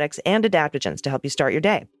 probiotics, and adaptogens to help you start your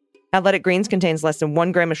day. Athletic Greens contains less than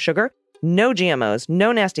 1 gram of sugar, no GMOs,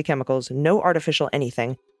 no nasty chemicals, no artificial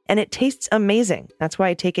anything, and it tastes amazing. That's why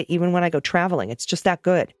I take it even when I go traveling. It's just that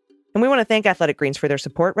good. And we want to thank Athletic Greens for their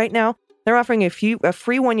support. Right now, they're offering a free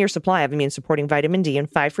 1-year supply of immune-supporting vitamin D and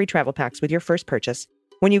 5 free travel packs with your first purchase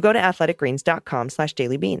when you go to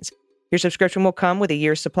athleticgreens.com/dailybeans. Your subscription will come with a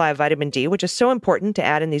year's supply of vitamin D, which is so important to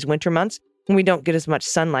add in these winter months when we don't get as much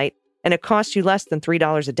sunlight, and it costs you less than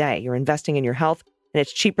 $3 a day. You're investing in your health, and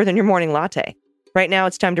it's cheaper than your morning latte. Right now,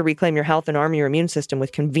 it's time to reclaim your health and arm your immune system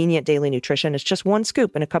with convenient daily nutrition. It's just 1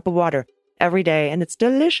 scoop in a cup of water every day, and it's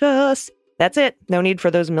delicious. That's it. No need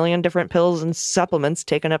for those million different pills and supplements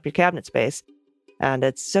taking up your cabinet space. And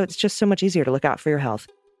it's just so much easier to look out for your health.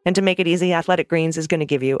 And to make it easy, Athletic Greens is going to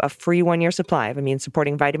give you a free 1-year supply of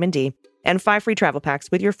immune-supporting vitamin D and 5 free travel packs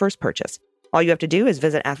with your first purchase. All you have to do is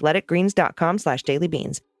visit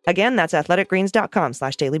athleticgreens.com/dailybeans. Again, that's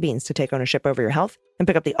athleticgreens.com/dailybeans to take ownership over your health and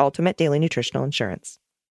pick up the ultimate daily nutritional insurance.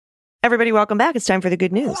 Everybody, welcome back. It's time for the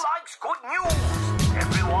good news. Who likes good news,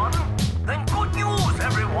 everyone? Then good news,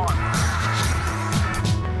 everyone.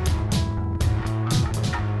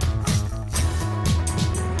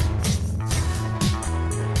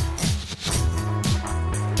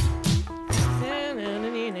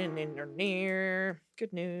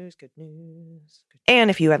 Good news. And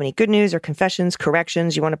if you have any good news or confessions,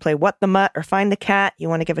 corrections, you want to play What the Mutt or Find the Cat, you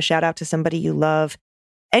want to give a shout out to somebody you love,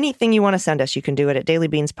 anything you want to send us, you can do it at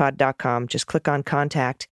dailybeanspod.com. Just click on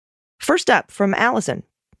contact. First up from Allison.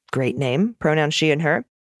 Great name, pronouns she and her.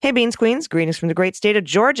 Hey, Beans Queens, greetings from the great state of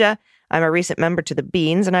Georgia. I'm a recent member to the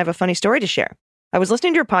Beans, and I have a funny story to share. I was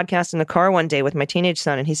listening to your podcast in the car one day with my teenage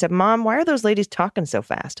son, and he said, Mom, why are those ladies talking so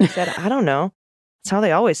fast? I said, I don't know. That's how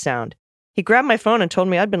they always sound. He grabbed my phone and told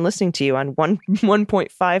me I'd been listening to you on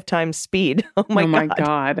 1.5 times speed. Oh my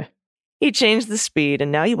God. He changed the speed,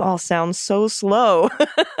 and now you all sound so slow.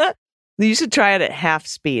 You should try it at half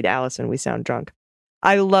speed, Allison. We sound drunk.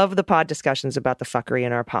 I love the pod discussions about the fuckery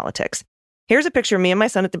in our politics. Here's a picture of me and my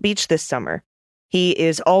son at the beach this summer. He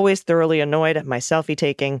is always thoroughly annoyed at my selfie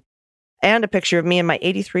taking. And a picture of me and my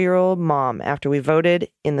 83-year-old mom after we voted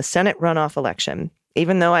in the Senate runoff election.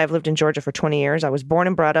 Even though I have lived in Georgia for 20 years, I was born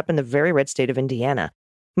and brought up in the very red state of Indiana.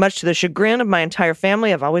 Much to the chagrin of my entire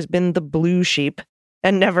family, I've always been the blue sheep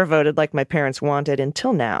and never voted like my parents wanted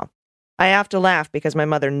until now. I have to laugh because my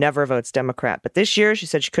mother never votes Democrat, but this year she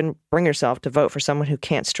said she couldn't bring herself to vote for someone who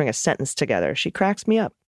can't string a sentence together. She cracks me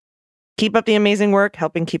up. Keep up the amazing work,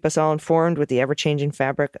 helping keep us all informed with the ever-changing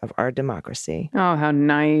fabric of our democracy. Oh, how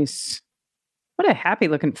nice. What a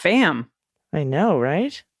happy-looking fam. I know,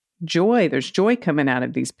 right? Joy. There's joy coming out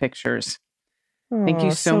of these pictures. Thank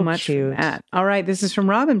you so much cute. for that. All right, this is from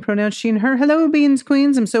Robin, pronouns she and her. Hello, Beans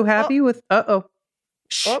Queens. I'm so happy with...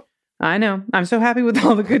 Shh. I know. I'm so happy with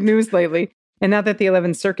all the good news lately. And now that the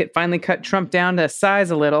 11th Circuit finally cut Trump down to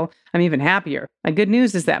size a little, I'm even happier. My good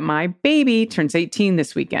news is that my baby turns 18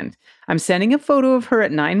 this weekend. I'm sending a photo of her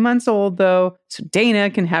at 9 months old, though, so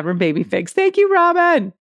Dana can have her baby fix. Thank you,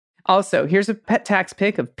 Robin. Also, here's a pet tax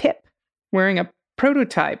pic of Pip wearing a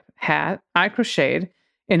prototype hat I crocheted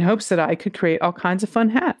in hopes that I could create all kinds of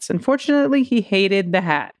fun hats. Unfortunately, he hated the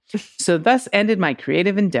hat, so thus ended my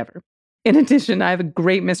creative endeavor. In addition, I have a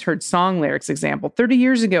great misheard song lyrics example. 30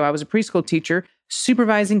 years ago, I was a preschool teacher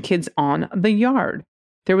supervising kids on the yard.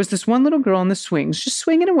 There was this one little girl in the swings, just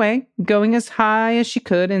swinging away, going as high as she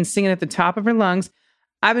could and singing at the top of her lungs.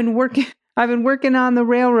 I've been working on the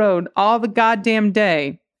railroad all the goddamn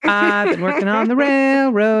day. I've been working on the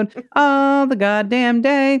railroad all the goddamn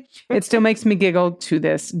day. It still makes me giggle to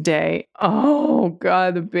this day. Oh,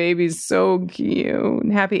 God, the baby's so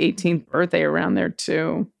cute. Happy 18th birthday around there,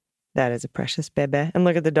 too. That is a precious bebe. And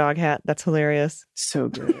look at the dog hat. That's hilarious. So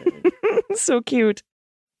good. So cute.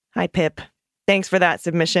 Hi, Pip. Thanks for that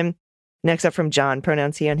submission. Next up from John,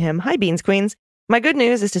 pronouns he and him. Hi, Beans Queens. My good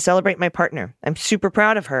news is to celebrate my partner. I'm super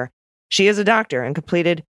proud of her. She is a doctor and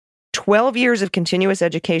completed 12 years of continuous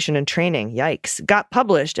education and training. Yikes. Got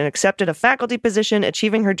published and accepted a faculty position,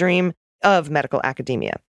 achieving her dream of medical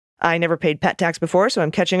academia. I never paid pet tax before, so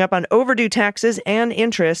I'm catching up on overdue taxes and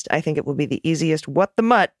interest. I think it will be the easiest what the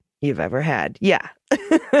mutt you've ever had. Yeah.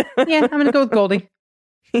 Yeah, I'm going to go with Goldie.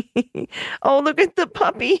 Oh, look at the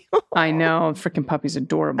puppy. I know. Freaking puppy's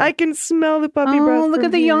adorable. I can smell the puppy breath. Oh, look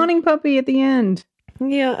at the yawning puppy at the end.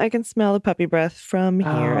 Yeah, I can smell the puppy breath from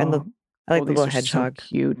here. And I like the little hedgehog. So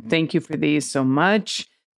cute. Thank you for these so much.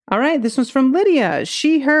 All right, this one's from Lydia.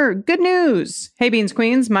 She, her. Good news. Hey, Beans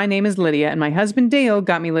Queens. My name is Lydia, and my husband Dale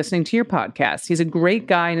got me listening to your podcast. He's a great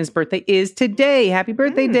guy, and his birthday is today. Happy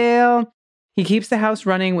birthday, Dale. He keeps the house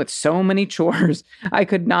running with so many chores. I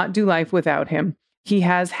could not do life without him. He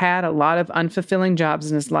has had a lot of unfulfilling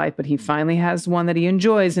jobs in his life, but he finally has one that he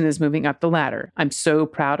enjoys and is moving up the ladder. I'm so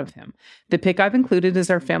proud of him. The pic I've included is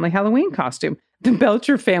our family Halloween costume. The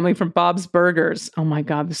Belcher family from Bob's Burgers. Oh my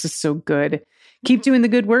God, this is so good. Keep doing the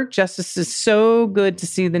good work. Justice is so good to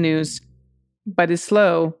see the news, but is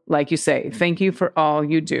slow, like you say. Thank you for all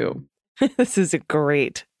you do. This is a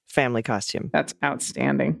great family costume. That's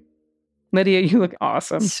outstanding. Lydia, you look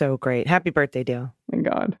awesome. So great. Happy birthday, Dale. Thank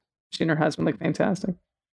God. She and her husband look fantastic.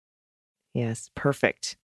 Yes,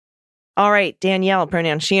 perfect. All right, Danielle,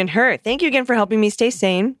 pronouns she and her. Thank you again for helping me stay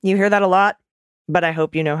sane. You hear that a lot, but I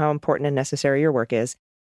hope you know how important and necessary your work is.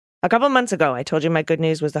 A couple months ago, I told you my good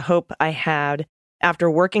news was the hope I had after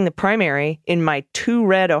working the primary in my too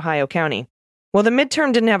red Ohio County. Well, the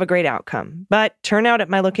midterm didn't have a great outcome, but turnout at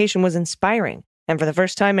my location was inspiring. And for the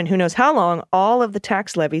first time in who knows how long, all of the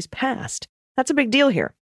tax levies passed. That's a big deal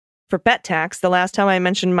here. For pet tax, the last time I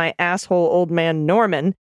mentioned my asshole old man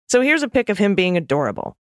Norman, so here's a pic of him being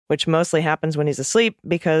adorable, which mostly happens when he's asleep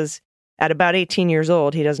because at about 18 years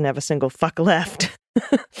old, he doesn't have a single fuck left.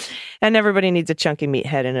 And everybody needs a chunky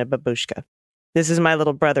meathead and a babushka. This is my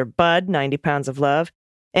little brother Bud, 90 pounds of love,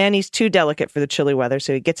 and he's too delicate for the chilly weather,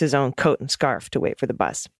 so he gets his own coat and scarf to wait for the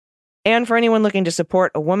bus. And for anyone looking to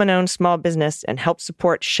support a woman-owned small business and help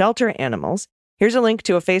support shelter animals, Here's a link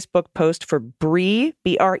to a Facebook post for Bree,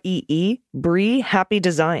 B-R-E-E, Bree Happy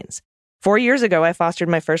Designs. 4 years ago, I fostered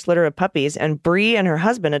my first litter of puppies, and Bree and her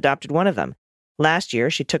husband adopted one of them. Last year,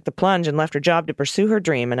 she took the plunge and left her job to pursue her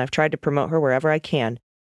dream, and I've tried to promote her wherever I can.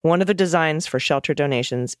 One of the designs for shelter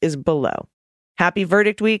donations is below. Happy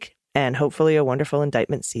verdict week, and hopefully a wonderful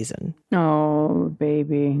indictment season. Oh,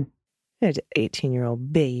 baby. It's an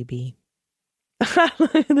 18-year-old baby.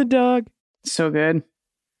 The dog. So good.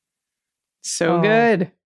 So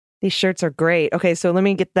good. These shirts are great. Okay, so let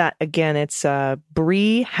me get that again. It's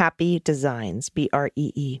Bree Happy Designs,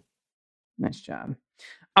 B-R-E-E. Nice job.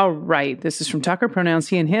 All right, this is from Tucker, pronouns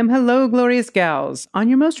he and him. Hello, glorious gals. On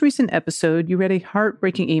your most recent episode, you read a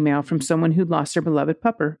heartbreaking email from someone who lost their beloved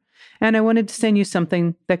pupper. And I wanted to send you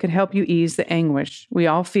something that could help you ease the anguish we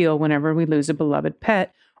all feel whenever we lose a beloved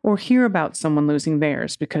pet or hear about someone losing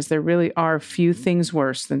theirs, because there really are few things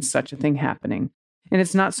worse than such a thing happening. And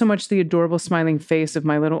it's not so much the adorable smiling face of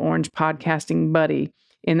my little orange podcasting buddy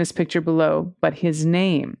in this picture below, but his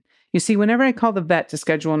name. You see, whenever I call the vet to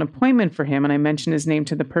schedule an appointment for him and I mention his name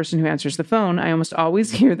to the person who answers the phone, I almost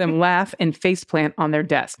always hear them laugh and faceplant on their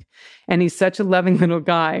desk. And he's such a loving little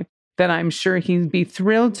guy that I'm sure he'd be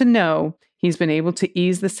thrilled to know he's been able to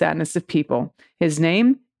ease the sadness of people. His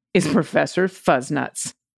name is Professor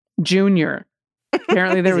Fuzznuts Jr.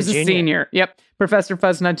 Apparently there was a senior. Yep. Professor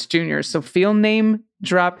Fuzznuts Jr. So feel name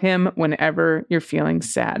drop him whenever you're feeling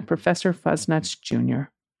sad. Professor Fuzznuts Jr.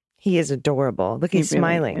 He is adorable. Look, he's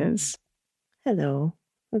smiling. Really is. Hello.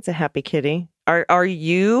 That's a happy kitty. Are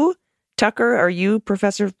you, Tucker? Are you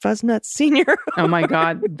Professor Fuzznuts Sr.? Oh my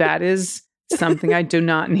God. That is something I do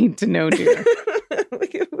not need to know, dear.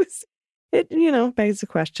 It begs the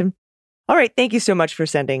question. All right. Thank you so much for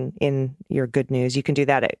sending in your good news. You can do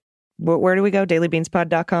that at, where do we go?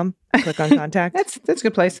 dailybeanspod.com. Click on contact. That's a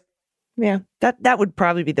good place. Yeah. That would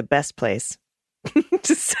probably be the best place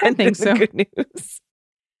to send in the good news.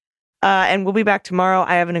 And we'll be back tomorrow.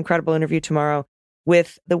 I have an incredible interview tomorrow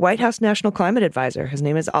with the White House National Climate Advisor. His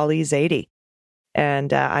name is Ali Zaidi.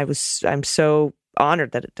 And I'm so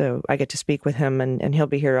honored that I get to speak with him, and he'll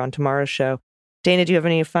be here on tomorrow's show. Dana, do you have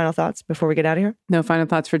any final thoughts before we get out of here? No final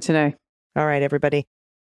thoughts for today. All right, everybody.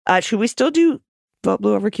 Should we still do Vote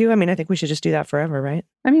Blue over Q? I mean, I think we should just do that forever, right?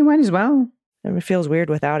 I mean, might as well. It feels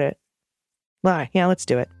weird without it. Well, yeah, let's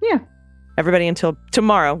do it. Yeah. Everybody, until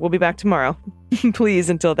tomorrow. We'll be back tomorrow. Please,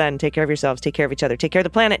 until then, take care of yourselves, take care of each other, take care of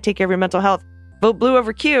the planet, take care of your mental health. Vote Blue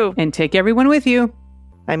over Q. And take everyone with you.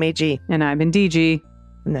 I'm AG. And I've been DG.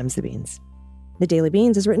 And them's the beans. The Daily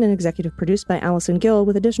Beans is written and executive produced by Allison Gill,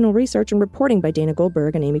 with additional research and reporting by Dana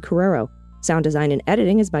Goldberg and Amy Carrero. Sound design and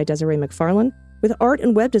editing is by Desiree McFarlane, with art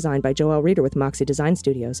and web design by Joelle Reeder with Moxie Design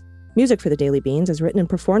Studios. Music for The Daily Beans is written and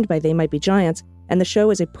performed by They Might Be Giants, and the show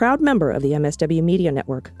is a proud member of the MSW Media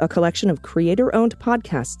Network, a collection of creator-owned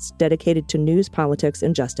podcasts dedicated to news, politics,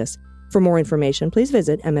 and justice. For more information, please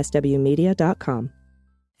visit mswmedia.com.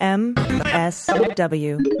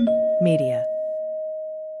 MSW Media.